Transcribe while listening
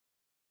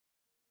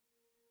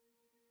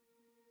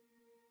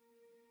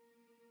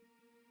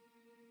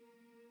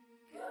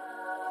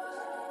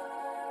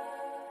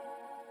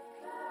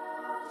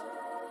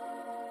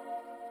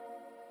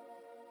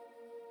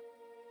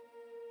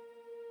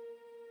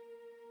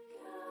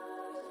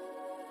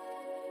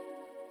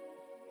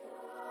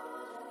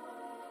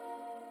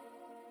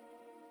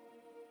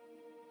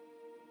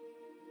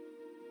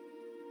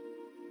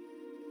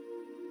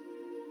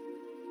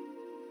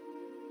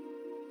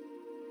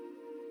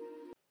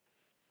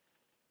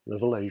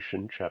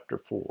Revelation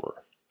chapter 4,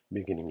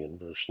 beginning in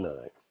verse 9.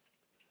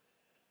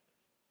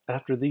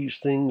 After these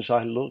things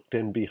I looked,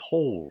 and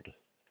behold,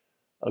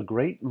 a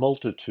great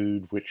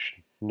multitude which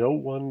no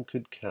one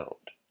could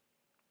count,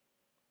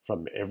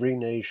 from every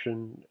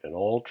nation and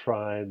all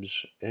tribes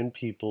and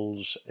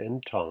peoples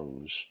and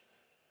tongues,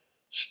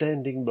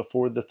 standing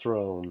before the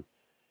throne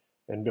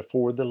and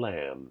before the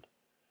Lamb,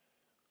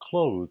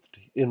 clothed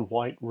in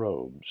white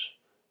robes,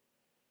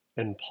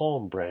 and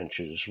palm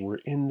branches were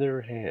in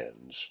their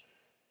hands,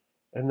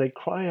 and they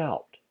cry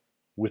out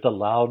with a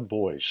loud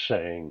voice,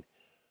 saying,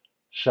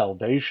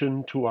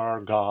 Salvation to our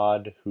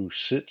God who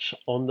sits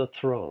on the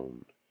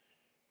throne,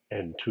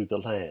 and to the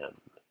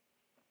Lamb.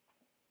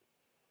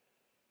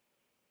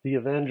 The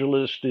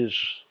evangelist is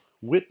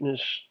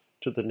witness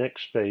to the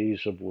next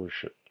phase of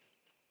worship,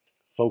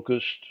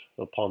 focused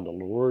upon the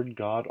Lord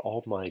God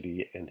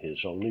Almighty and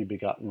His only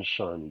begotten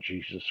Son,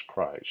 Jesus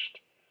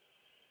Christ.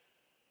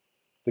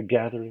 The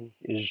gathering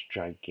is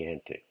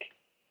gigantic.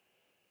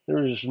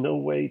 There is no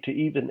way to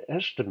even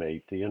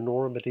estimate the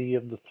enormity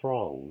of the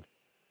throng.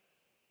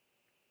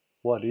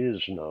 What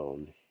is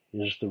known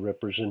is the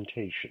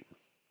representation.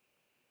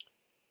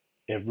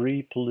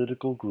 Every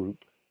political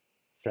group,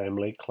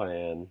 family,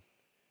 clan,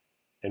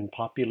 and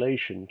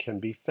population can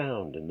be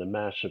found in the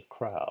massive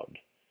crowd.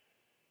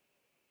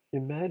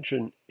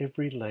 Imagine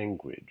every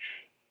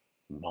language,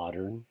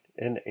 modern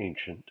and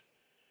ancient,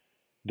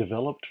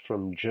 developed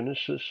from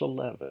Genesis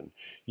 11,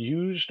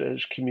 used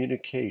as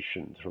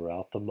communication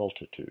throughout the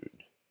multitude.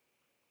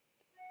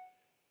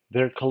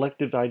 Their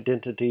collective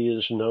identity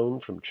is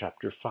known from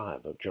chapter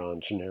 5 of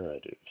John's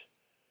narrative.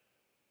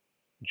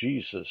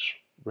 Jesus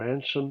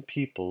ransomed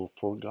people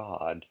for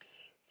God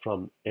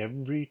from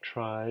every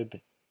tribe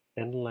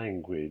and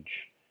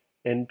language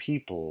and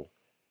people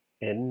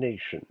and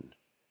nation,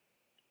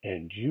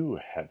 and you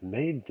have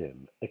made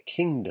them a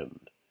kingdom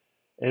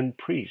and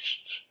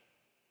priests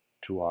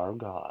to our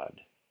God,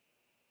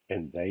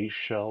 and they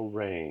shall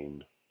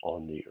reign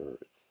on the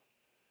earth.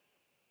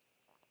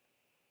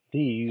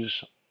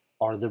 These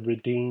are the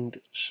redeemed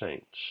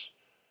saints,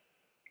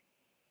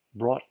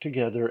 brought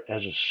together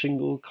as a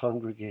single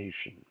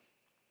congregation.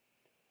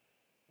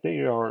 They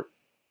are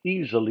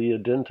easily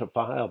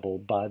identifiable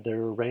by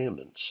their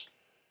raiments,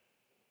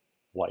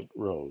 white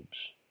robes.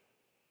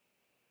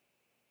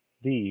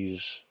 These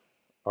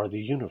are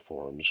the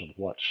uniforms of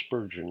what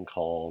Spurgeon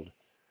called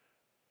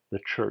the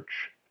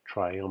church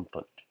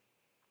triumphant.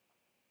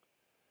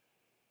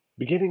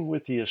 Beginning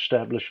with the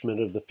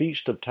establishment of the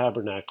Feast of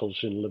Tabernacles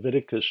in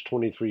Leviticus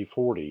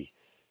 23:40,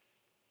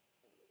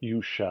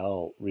 you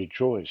shall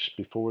rejoice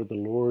before the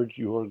Lord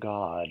your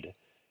God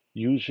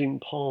using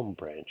palm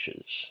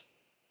branches.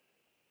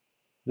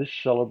 This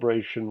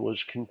celebration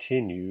was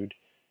continued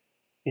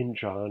in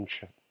John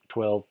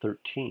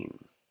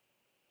 12:13.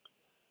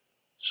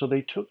 So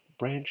they took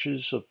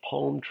branches of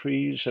palm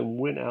trees and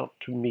went out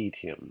to meet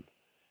him,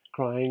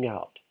 crying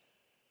out,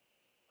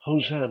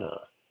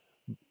 Hosanna!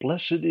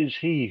 Blessed is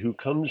he who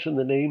comes in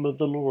the name of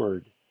the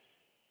Lord,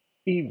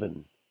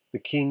 even the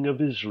King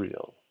of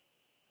Israel.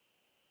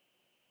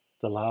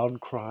 The loud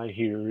cry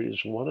here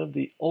is one of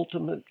the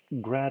ultimate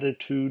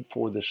gratitude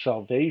for the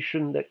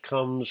salvation that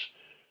comes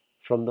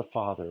from the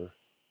Father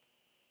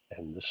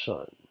and the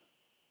Son.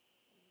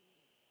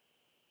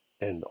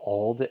 And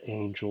all the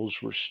angels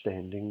were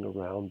standing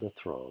around the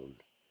throne,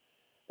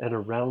 and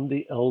around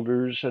the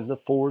elders and the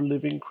 4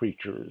 living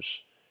creatures,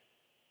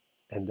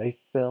 and they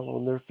fell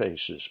on their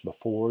faces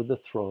before the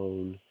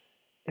throne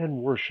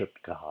and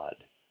worshipped God,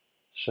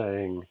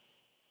 saying,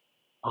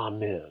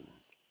 Amen.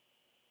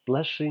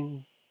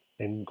 Blessing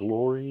and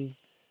glory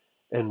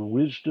and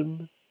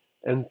wisdom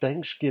and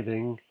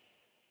thanksgiving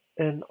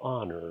and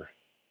honor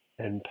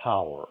and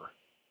power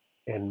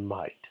and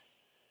might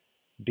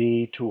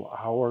be to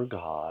our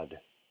God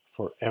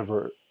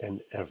forever and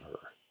ever.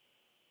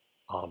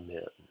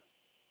 Amen.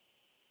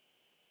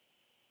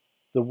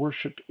 The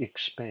worship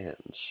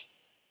expands,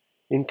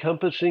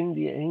 encompassing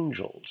the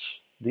angels,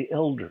 the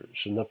elders,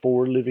 and the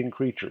 4 living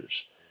creatures.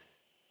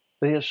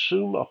 They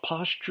assume a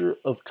posture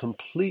of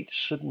complete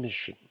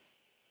submission,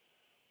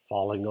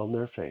 falling on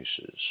their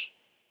faces,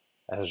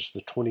 as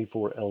the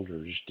 24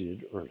 elders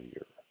did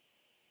earlier.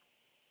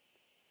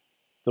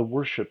 The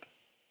worship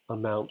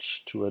amounts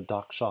to a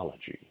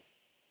doxology.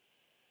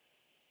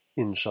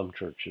 In some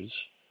churches,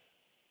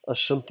 a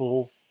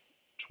simple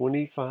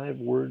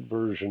 25-word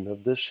version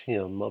of this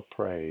hymn of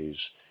praise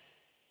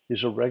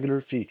is a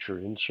regular feature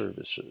in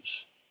services.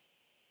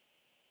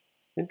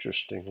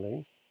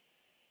 Interestingly,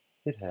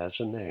 it has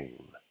a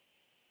name,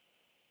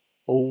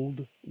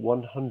 Old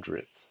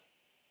 100th,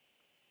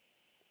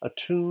 a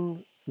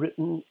tune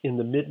written in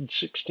the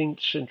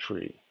mid-16th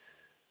century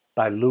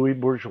by Louis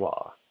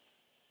Bourgeois.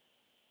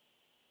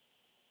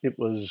 It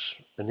was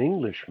an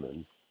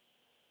Englishman,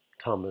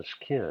 Thomas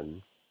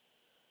Ken,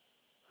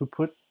 who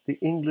put the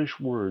English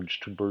words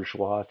to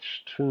Bourgeois'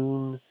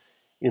 tune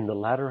in the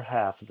latter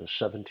half of the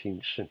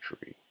 17th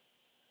century.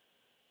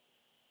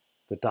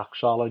 The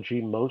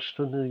doxology most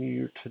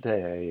familiar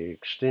today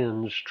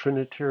extends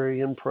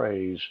Trinitarian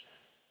praise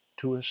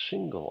to a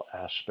single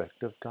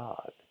aspect of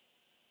God,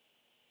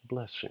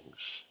 blessings.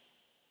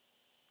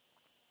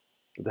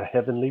 The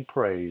heavenly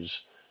praise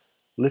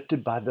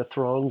lifted by the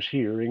throngs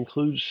here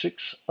includes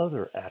 6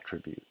 other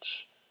attributes: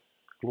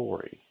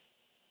 glory,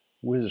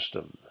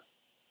 wisdom,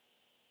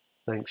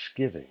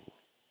 thanksgiving,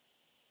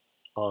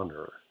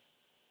 honor,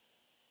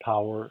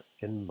 power,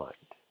 and might.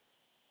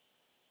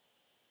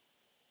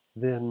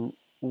 Then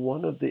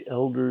one of the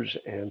elders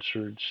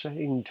answered,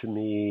 saying to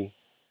me,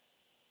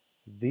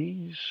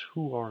 "These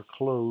who are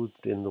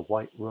clothed in the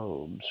white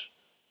robes,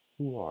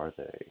 who are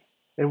they,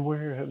 and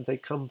where have they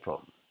come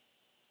from?"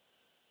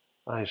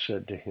 I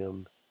said to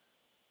him,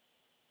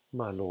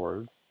 "My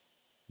Lord,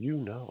 you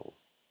know."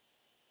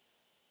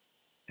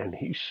 And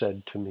he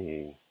said to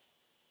me,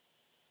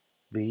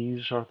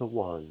 "These are the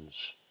ones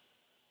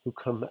who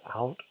come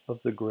out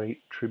of the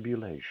great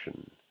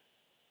tribulation,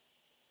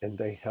 and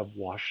they have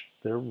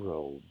washed their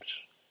robes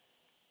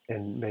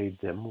and made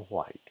them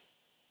white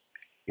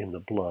in the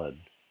blood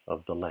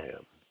of the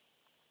Lamb."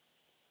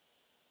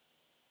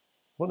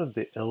 One of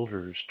the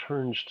elders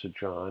turns to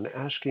John,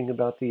 asking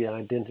about the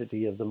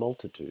identity of the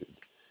multitude.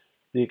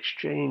 The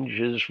exchange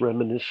is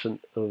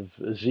reminiscent of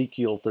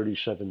Ezekiel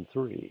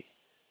 37:3.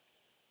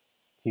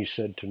 He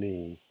said to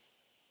me,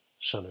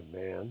 "Son of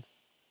man,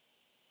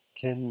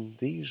 can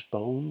these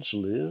bones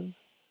live?"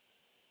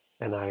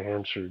 And I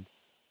answered,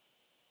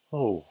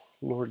 "Oh,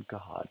 Lord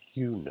God,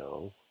 you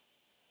know."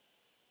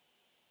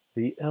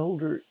 The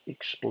elder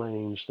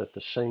explains that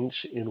the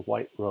saints in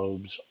white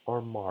robes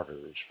are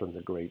martyrs from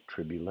the Great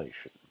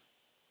Tribulation.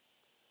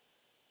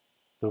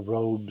 The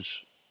robes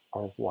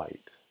are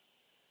white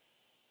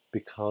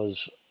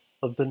because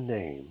of the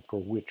name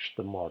for which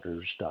the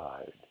martyrs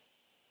died,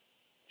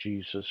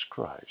 Jesus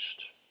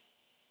Christ.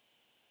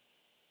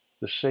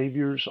 The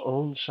Savior's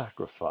own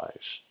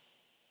sacrifice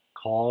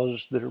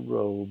caused their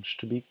robes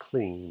to be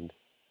cleaned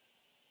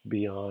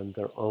beyond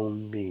their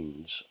own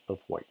means of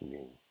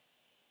whitening.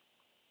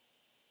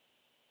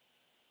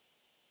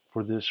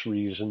 For this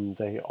reason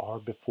they are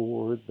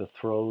before the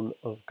throne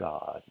of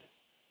God,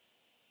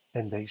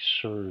 and they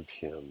serve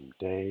him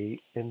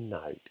day and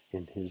night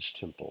in his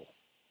temple.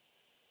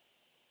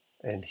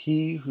 And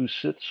he who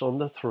sits on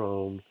the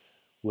throne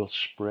will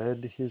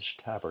spread his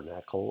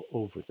tabernacle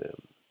over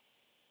them.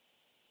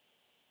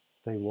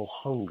 They will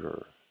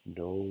hunger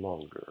no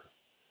longer,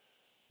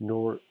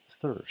 nor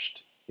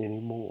thirst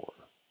any more,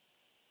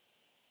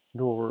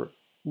 nor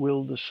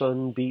will the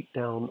sun beat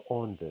down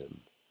on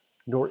them,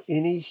 nor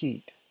any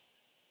heat.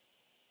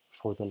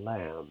 For the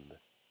Lamb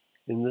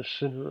in the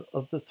center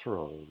of the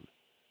throne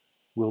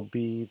will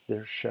be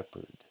their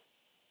shepherd,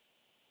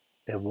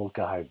 and will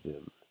guide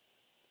them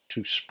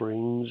to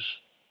springs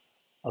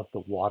of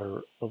the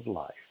water of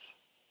life,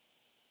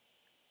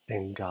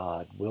 and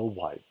God will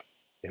wipe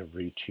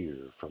every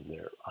tear from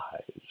their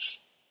eyes.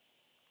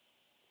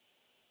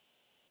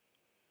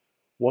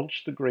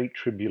 Once the Great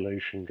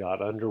Tribulation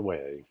got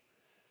underway,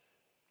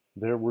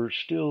 there were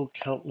still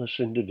countless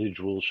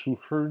individuals who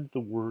heard the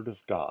Word of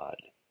God,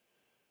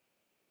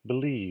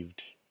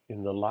 believed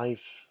in the life,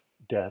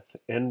 death,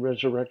 and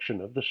resurrection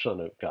of the Son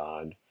of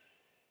God,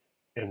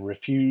 and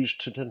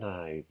refused to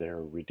deny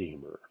their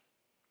Redeemer.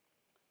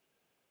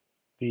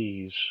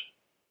 These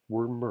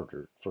were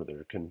murdered for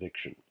their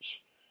convictions,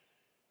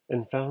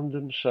 and found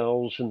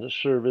themselves in the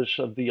service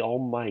of the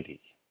Almighty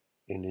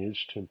in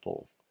his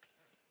temple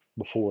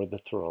before the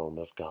throne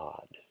of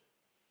God.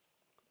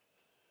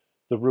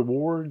 The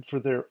reward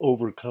for their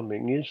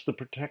overcoming is the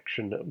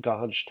protection of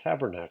God's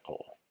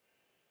tabernacle.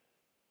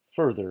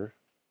 Further,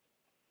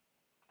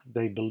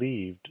 they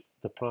believed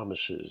the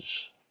promises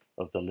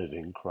of the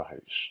living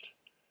Christ.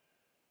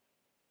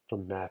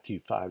 From Matthew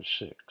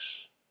 5:6.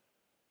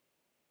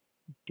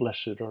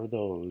 Blessed are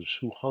those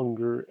who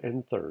hunger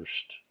and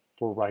thirst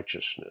for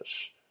righteousness,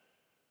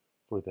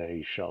 for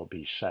they shall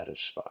be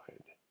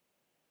satisfied.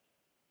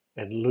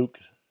 And Luke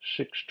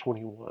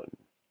 6:21.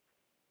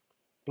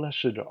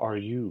 Blessed are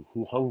you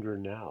who hunger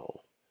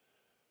now,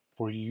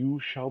 for you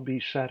shall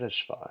be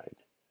satisfied.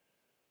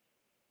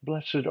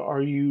 Blessed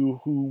are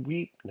you who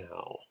weep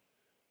now,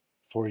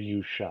 for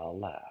you shall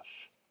laugh.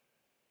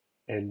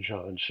 And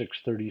John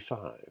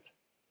 6:35.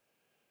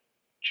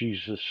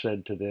 Jesus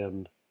said to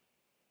them,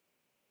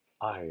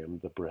 I am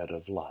the bread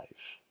of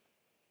life.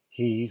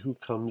 He who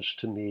comes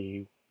to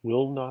me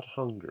will not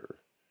hunger,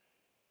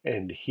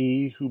 and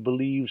he who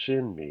believes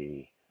in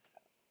me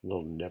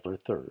will never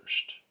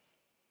thirst.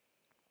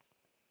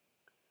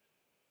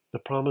 The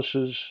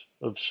promises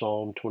of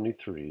Psalm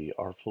 23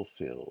 are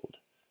fulfilled,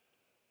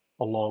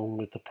 along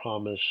with the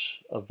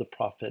promise of the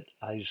prophet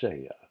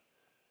Isaiah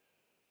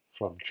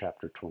from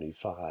chapter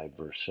 25,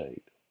 verse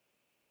 8.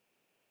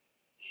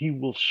 He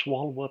will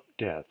swallow up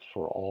death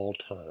for all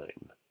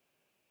time,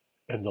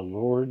 and the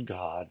Lord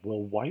God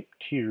will wipe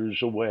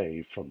tears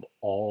away from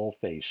all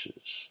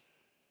faces,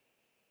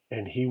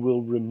 and he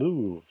will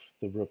remove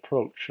the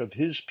reproach of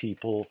his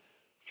people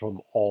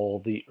from all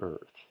the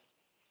earth.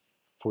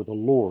 For the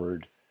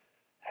Lord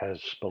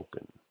has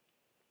spoken.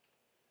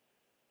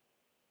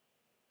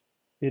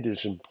 It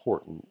is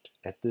important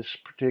at this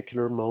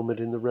particular moment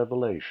in the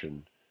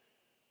Revelation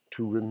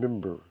to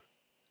remember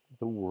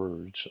the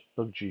words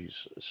of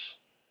Jesus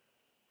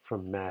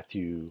from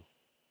Matthew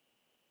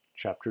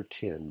chapter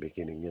 10,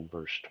 beginning in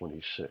verse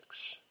 26.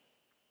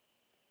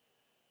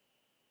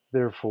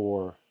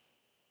 Therefore,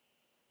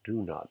 do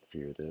not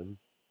fear them,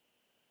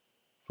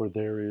 for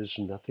there is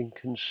nothing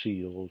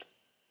concealed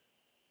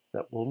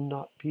that will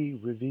not be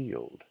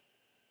revealed,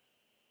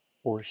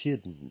 or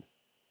hidden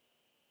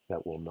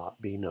that will not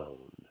be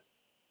known.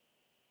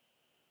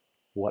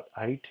 What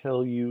I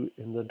tell you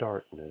in the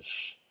darkness,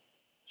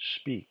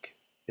 speak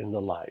in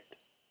the light.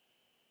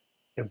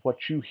 And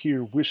what you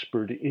hear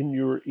whispered in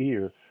your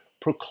ear,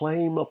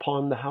 proclaim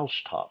upon the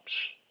housetops.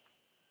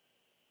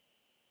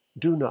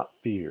 Do not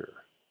fear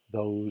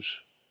those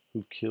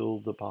who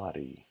kill the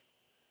body,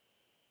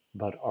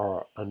 but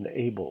are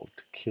unable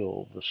to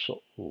kill the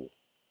soul,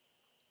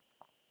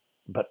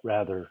 but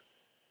rather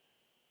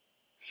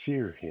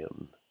fear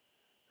him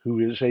who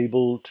is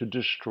able to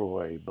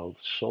destroy both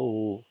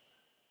soul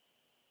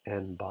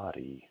and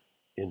body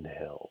in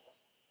hell.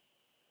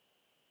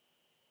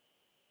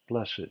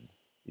 Blessed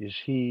is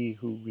he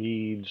who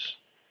reads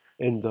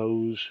and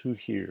those who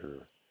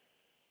hear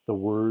the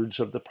words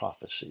of the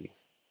prophecy,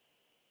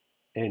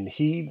 and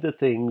heed the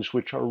things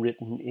which are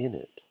written in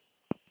it,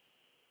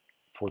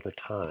 for the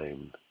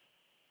time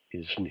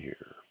is near.